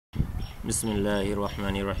Bismillahir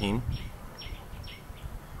Rahmanir Rahim.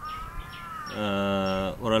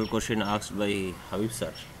 Oral question asked by Habib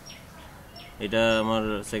sir. এটা আমার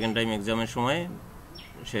second time এক্সামের সময়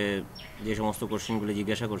সে যে সমস্ত কোশ্চেনগুলি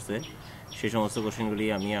জিজ্ঞাসা করছে সেই সমস্ত কোশ্চেনগুলি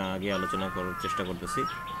আমি আগে আলোচনা করার চেষ্টা করতেছি।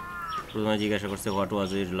 প্রথমে জিজ্ঞাসা করছে what was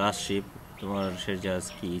your last sheep, তোমার শেষ জাহাজ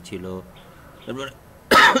কী ছিল, তারপরে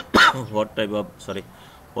হোয়াট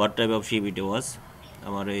টাইপ অফ শিপ ইট ওয়াজ।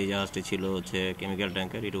 আমার এই জাহাজটি ছিল হচ্ছে chemical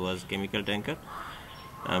tanker, it was chemical tanker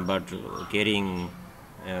but carrying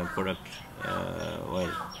product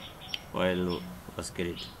oil was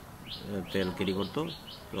carried, তেল ক্যারি করতো।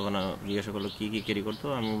 তখন জিজ্ঞাসা করলো কী কী ক্যারি করতো,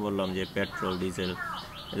 আমি বললাম যে পেট্রোল, ডিজেল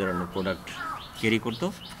এ ধরনের প্রোডাক্ট ক্যারি করতো।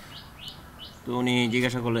 তো উনি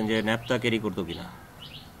জিজ্ঞাসা করলেন যে ন্যাপথা ক্যারি করতো কিনা।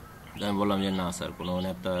 আমি বললাম যে না স্যার, কোনো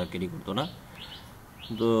ন্যাপথা ক্যারি করতো না।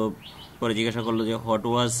 তো পরে জিজ্ঞাসা করলো যে হোয়াট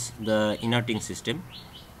ওয়াজ দ্য ইনার্টিং সিস্টেম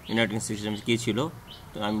কী ছিল।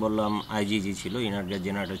 তো আমি বললাম আইজিজি ছিল, ইনার্ট গ্যাস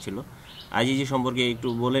জেনারেটর ছিল। আইজিজি সম্পর্কে একটু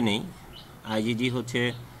বলে নেই। আইজিজি হচ্ছে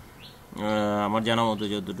আমার জানা মতো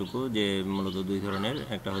যতটুকু যে মূলত দুই ধরনের,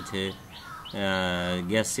 একটা হচ্ছে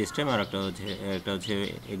গ্যাস সিস্টেম আর একটা হচ্ছে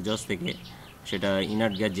এক্সজস্ট থেকে, সেটা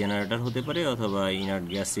ইনার্ট গ্যাস জেনারেটর হতে পারে অথবা ইনার্ট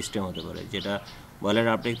গ্যাস সিস্টেম হতে পারে। যেটা বয়লার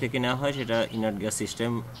আপটেক থেকে নেওয়া হয় সেটা ইনার্ট গ্যাস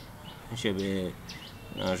সিস্টেম হিসেবে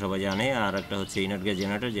সবাই জানে। আর একটা হচ্ছে ইনার্ট গ্যাস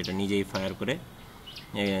জেনারেটর, যেটা নিজেই ফায়ার করে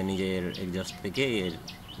নিজের এক্সজস্ট থেকে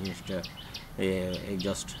জিনিসটা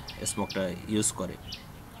এক্সজস্ট স্মোকটা ইউজ করে।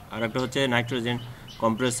 আর একটা হচ্ছে নাইট্রোজেন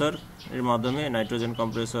কম্প্রেসর এর মাধ্যমে, নাইট্রোজেন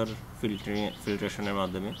কম্প্রেসর ফিল্ট্রেশনের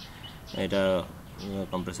মাধ্যমে এটা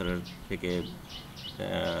কম্প্রেসরের থেকে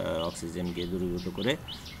অক্সিজেনকে দূরীভূত করে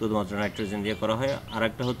শুধুমাত্র নাইট্রোজেন দিয়ে করা হয়। আর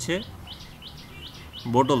একটা হচ্ছে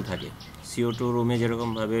বোতল থাকে, CO2 রুমে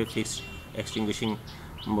যেরকমভাবে ফিক্সড এক্সটিংগুইশিং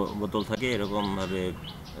বোতল থাকে, এরকমভাবে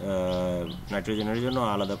নাইট্রোজেনের জন্য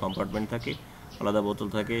আলাদা কম্পার্টমেন্ট থাকে, আলাদা বোতল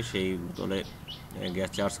থাকে। সেই বোতলে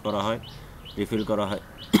গ্যাস চার্জ করা হয়, রিফিল করা হয়।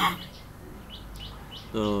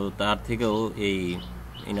 তো তার থেকেও এই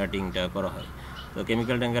ইনার্টিংটা করা হয়। তো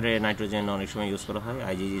কেমিক্যাল ট্যাঙ্কারে নাইট্রোজেন অনেক সময় ইউজ করা হয়,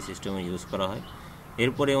 আইজিজি সিস্টেমে ইউজ করা হয়।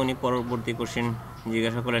 এরপরে উনি পরবর্তী কোশ্চেন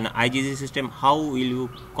জিজ্ঞাসা করলেন IgG system how will you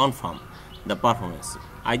confirm the performance.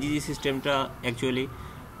 IgG সিস্টেমটা অ্যাকচুয়ালি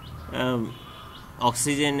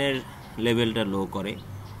অক্সিজেনের লেভেলটা লো করে।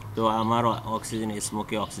 তো আমার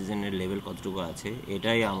স্মোকে অক্সিজেনের লেভেল কতটুকু আছে,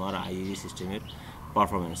 এটাই আমার আইজিজি সিস্টেমের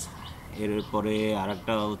পারফরমেন্স। এরপরে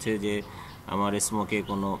আরেকটা হচ্ছে যে আমার স্মোকে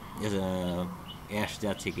কোনো অ্যাশ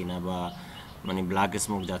যাচ্ছে কিনা বা ব্ল্যাক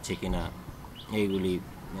স্মোক যাচ্ছে কিনা,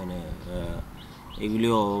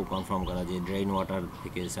 এগুলিও কনফার্ম করা। যে ড্রেইন ওয়াটার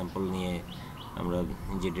থেকে স্যাম্পল নিয়ে আমরা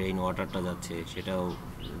যে ড্রেইন ওয়াটারটা যাচ্ছে সেটাও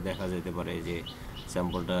দেখা যেতে পারে যে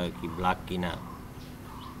স্যাম্পলটা কি ব্ল্যাক কিনা।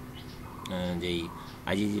 যেই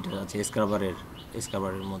আইজিজিটা আছে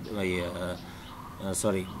স্ক্রাবারের মধ্যে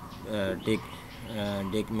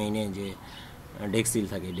ডেক মেইনে যে ডেকসিল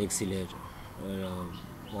থাকে, ডেকসিলের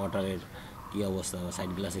ওয়াটারের কী অবস্থা বা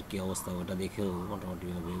সাইড গ্লাসের কী অবস্থা, ওটা দেখেও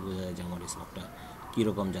মোটামুটিভাবে বোঝা যায় যে আমার স্মোকটা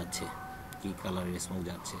কীরকম যাচ্ছে, কী কালারের স্মোক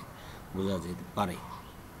যাচ্ছে বোঝা যেতে পারে।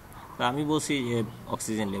 তা আমি বলছি যে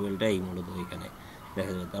অক্সিজেন লেভেলটাই মূলত এখানে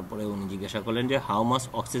দেখা যায়। তারপরে উনি জিজ্ঞাসা করলেন যে how much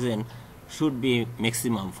oxygen should be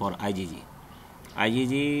maximum for IgG.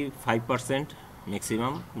 5%,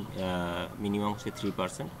 maximum, minimum হচ্ছে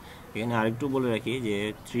 3%। এখানে আরেকটু বলে রাখি যে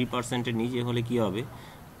 3%-এর নিচে হলে কী হবে,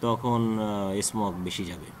 তখন স্মোক বেশি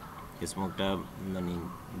যাবে, স্মোকটা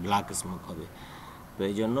ব্ল্যাক স্মোক হবে। তো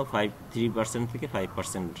এই জন্য 3% থেকে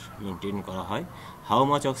 5% মেনটেন করা হয়। How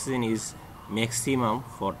much oxygen is maximum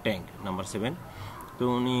for tank number 7। তো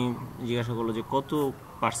উনি জিজ্ঞাসা করলো যে কত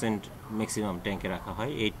পার্সেন্ট ম্যাক্সিমাম ট্যাঙ্কে রাখা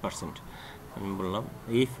হয়। 8%। আমি বললাম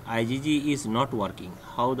if IgG is not working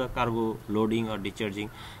how the cargo loading or discharging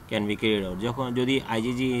can be carried out. যদি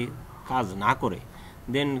আইজিজি কাজ না করে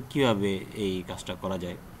দেন কীভাবে এই কাজটা করা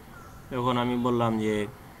যায়। তখন আমি বললাম যে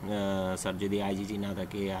স্যার, যদি আইজিজি না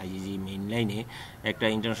থাকে, আইজিজি মেইন লাইনে একটা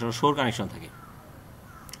ইন্টারন্যাশনাল শোর কানেকশন থাকে,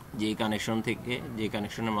 যে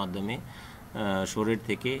কানেকশনের মাধ্যমে শোরের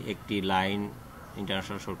থেকে একটি লাইন,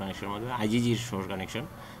 ইন্টারন্যাশনাল শোর কানেকশনের মাধ্যমে আইজিজির শোর কানেকশন,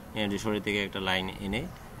 শোরের থেকে একটা লাইন এনে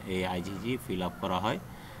এই আইজিজি ফিল আপ করা হয়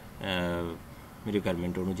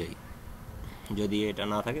রিকোয়ারমেন্ট অনুযায়ী। যদি এটা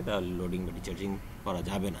না থাকে তাহলে লোডিং বা ডিসচার্জিং করা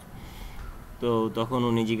যাবে না। তো তখন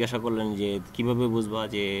উনি জিজ্ঞাসা করলেন যে কীভাবে বুঝবা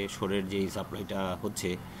যে শোরের যেই সাপ্লাইটা হচ্ছে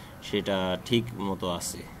সেটা ঠিক মতো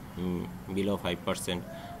আছে, বিলো 5%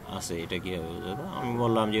 আছে, এটা কীভাবে বুঝবো। আমি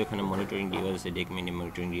বললাম যে ওখানে মনিটরিং ডিভাইস আছে, ডেক মিনি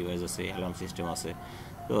মনিটরিং ডিভাইস আছে, অ্যালার্ম সিস্টেম আছে,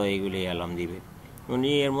 তো এইগুলি অ্যালার্ম দিবে। উনি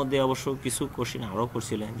এর মধ্যে অবশ্য কিছু কোশ্চেন আরও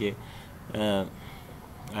করছিলেন যে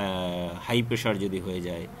হাই প্রেশার যদি হয়ে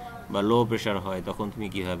যায় বা লো প্রেশার হয় তখন তুমি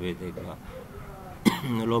কীভাবে দেখবা।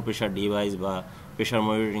 লো প্রেশার ডিভাইস বা প্রেশার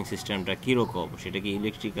মনিটরিং সিস্টেমটা কীরকম, সেটা কি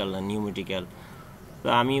ইলেকট্রিক্যাল না নিউমেটিক্যাল। তো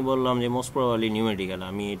আমি বললাম যে মোস্ট প্রবাবলি নিউমেটিক্যাল,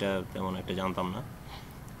 আমি এটা তেমন একটা জানতাম না।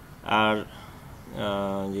 আর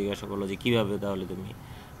জিজ্ঞাসা করলো যে কীভাবে তাহলে তুমি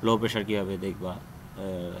লো প্রেশার কীভাবে দেখবা,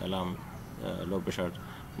 অ্যালার্ম লো প্রেশার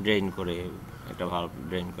ড্রেন করে, একটা ভাল্ব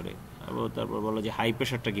ড্রেন করে। তারপর বললো যে হাই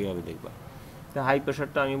প্রেশারটা কীভাবে দেখবা। তো হাই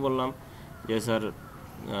প্রেশারটা আমি বললাম যে স্যার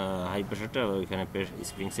হাই প্রেশারটা ওইখানে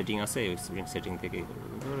স্প্রিং সেটিং আছে, ওই স্প্রিং সেটিং থেকে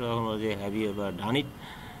যখন যে হ্যাভি বা ডান ইট।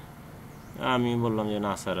 আমি বললাম যে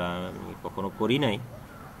না স্যার আমি কখনো করি নাই,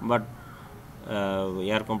 but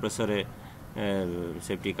air কম্প্রেসরে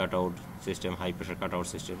safety cut out system, high pressure cut out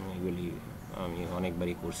system, এগুলি আমি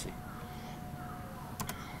অনেকবারই করছি।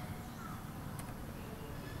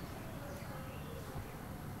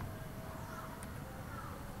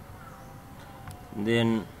 দেন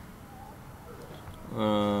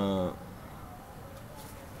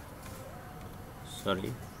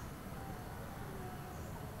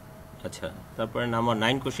আচ্ছা, তারপরে number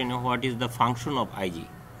 9 question, what is the function of IG.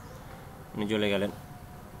 উনি চলে গেলেন।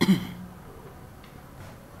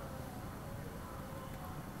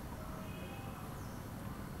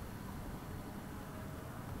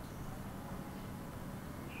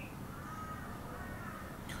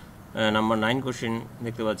 নাম্বার 9 কোশ্চেন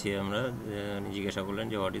দেখতে পাচ্ছি আমরা, জিজ্ঞাসা করলেন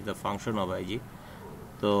যে what is the function of IG.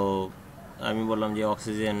 তো আমি বললাম যে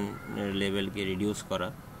অক্সিজেন লেভেলকে রিডিউস করা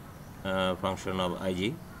function of IG.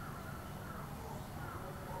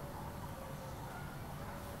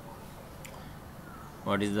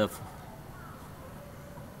 What is the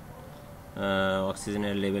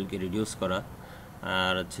অক্সিজেনের লেভেলকে রিডিউস করা,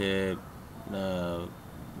 আর হচ্ছে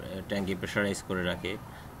ট্যাঙ্কে প্রেশারাইজ করে রাখে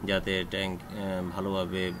যাতে ট্যাঙ্ক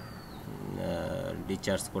ভালোভাবে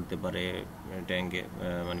ডিসচার্জ করতে পারে, ট্যাঙ্কে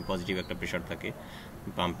মানে পজিটিভ একটা প্রেশার থাকে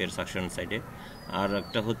পাম্পের সাকশন সাইডে। আর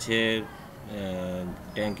একটা হচ্ছে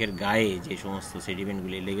ট্যাঙ্কের গায়ে যে সমস্ত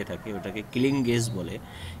সেডিমেন্টগুলি লেগে থাকে ওটাকে কিলিং গেজ বলে।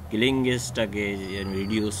 Killing গেজটাকে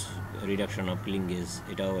reduction of killing gauge,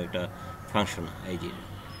 এটাও একটা ফাংশন আইজির,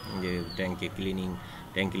 যে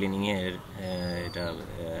ট্যাঙ্ক ক্লিনিংয়ের এটা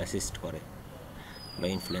অ্যাসিস্ট করে বা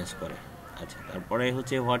ইনফ্লুয়েন্স করে। আচ্ছা, তারপরে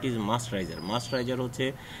হচ্ছে হোয়াট ইজ মাস্টারাইজার। মাস্টারাইজার হচ্ছে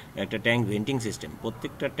একটা ট্যাঙ্ক ভেন্টিং সিস্টেম।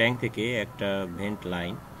 প্রত্যেকটা ট্যাঙ্ক থেকে একটা ভেন্ট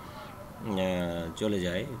লাইন চলে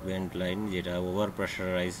যায়, ভেন্ট লাইন যেটা ওভার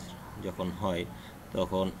প্রেশারাইজ যখন হয়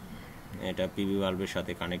তখন এটা পিবি ভালভের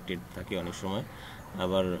সাথে কানেক্টেড থাকে অনেক সময়,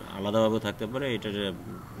 আবার আলাদাভাবে থাকতে পারে। এটার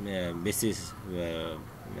বেসিস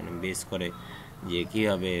মানে বেস করে যে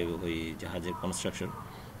কীভাবে ওই জাহাজের কনস্ট্রাকশন।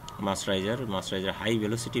 মাস্টারাইজার হাই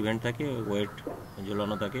ভেলোসিটি ভেন্ট থাকে, ওয়েট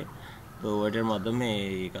ঝোলানো থাকে, তো ওয়েটের মাধ্যমে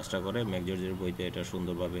এই কাজটা করে। ম্যাকজর্জের বইতে এটা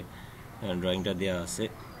সুন্দরভাবে ড্রয়িংটা দেওয়া আছে,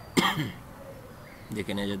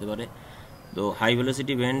 দেখে নেওয়া যেতে পারে। তো হাই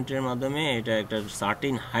ভেলোসিটি ভেন্টের মাধ্যমে এটা একটা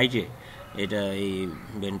সার্টিন হাইটে এটা এই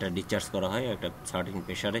ভেন্টটা ডিসচার্জ করা হয় একটা সার্টিন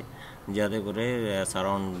প্রেশারে, যাতে করে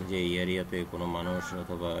সারাউন্ড যে এরিয়াতে কোনো মানুষ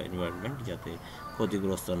অথবা এনভায়রনমেন্ট যাতে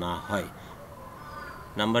ক্ষতিগ্রস্ত না হয়।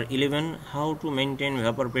 Number 11, how to maintain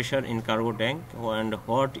vapor pressure in cargo tank and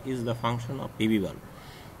what is the function of PV valve.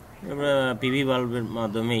 PV ভালভের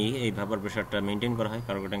মাধ্যমেই এই ভ্যাপার প্রেশারটা মেনটেন করা হয়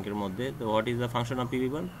কার্গো ট্যাঙ্কের মধ্যে। তো what is the function of PV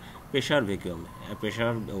valve? Pressure vacuum.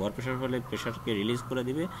 Over pressure হলে প্রেশারকে release করে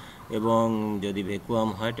দিবে, এবং যদি ভ্যাকুয়াম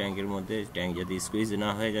হয় ট্যাঙ্কের মধ্যে, ট্যাঙ্ক যদি স্কুইজ না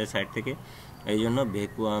হয়ে যায় সাইড থেকে, এই জন্য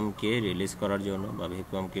ভ্যাকুয়ামকে রিলিজ করার জন্য বা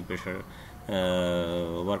ভ্যাকুয়ামকে প্রেশার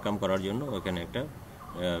ওভারকাম করার জন্য ওখানে একটা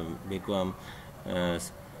ভ্যাকুয়াম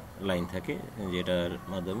লাইন থাকে, যেটার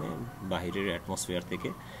মাধ্যমে বাহিরের অ্যাটমসফিয়ার থেকে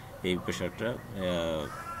এই প্রেশারটা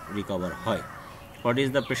রিকভার হয়। What is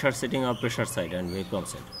the pressure setting of pressure side and vacuum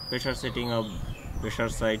side? Pressure setting of pressure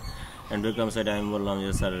side and vacuum side আমি বললাম যে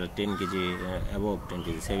স্যার 10 কেজি অ্যাবভ 10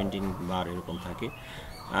 কেজি 17 বার এরকম থাকে,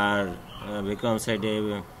 আর ভ্যাকুয়াম সাইডে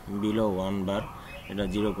বিলো 1 বার, এটা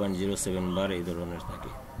 0.07 বার এই ধরনের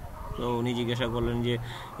থাকে। তো উনি জিজ্ঞাসা করলেন যে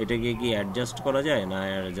এটাকে কি অ্যাডজাস্ট করা যায় না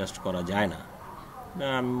অ্যাডজাস্ট করা যায় না,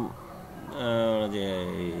 যে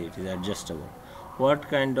it is adjustable. What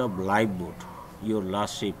kind of life boat your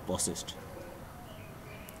last sheep পসেসড?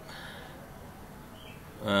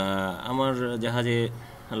 আমার জাহাজে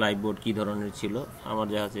লাইফ বোট কী ধরনের ছিল? আমার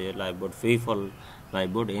জাহাজে লাইফ বোট ফ্রি ফল life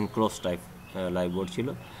boat, enclose type life boat ছিল,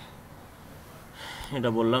 এটা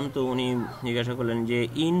বললাম। তো উনি জিজ্ঞাসা করলেন যে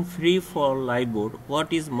in free fall life boat what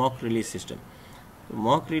is mock release system?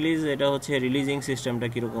 Mock release এটা হচ্ছে রিলিজিং সিস্টেমটা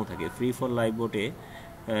কীরকম থাকে, ফ্রি ফল লাইফ বোটে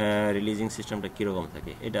রিলিজিং সিস্টেমটা কীরকম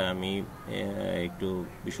থাকে, এটা আমি একটু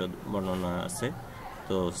বিশদ বর্ণনা আছে।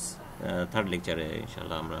 তো থার্ড লেকচারে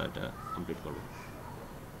ইনশাআল্লাহ আমরা এটা কমপ্লিট করব।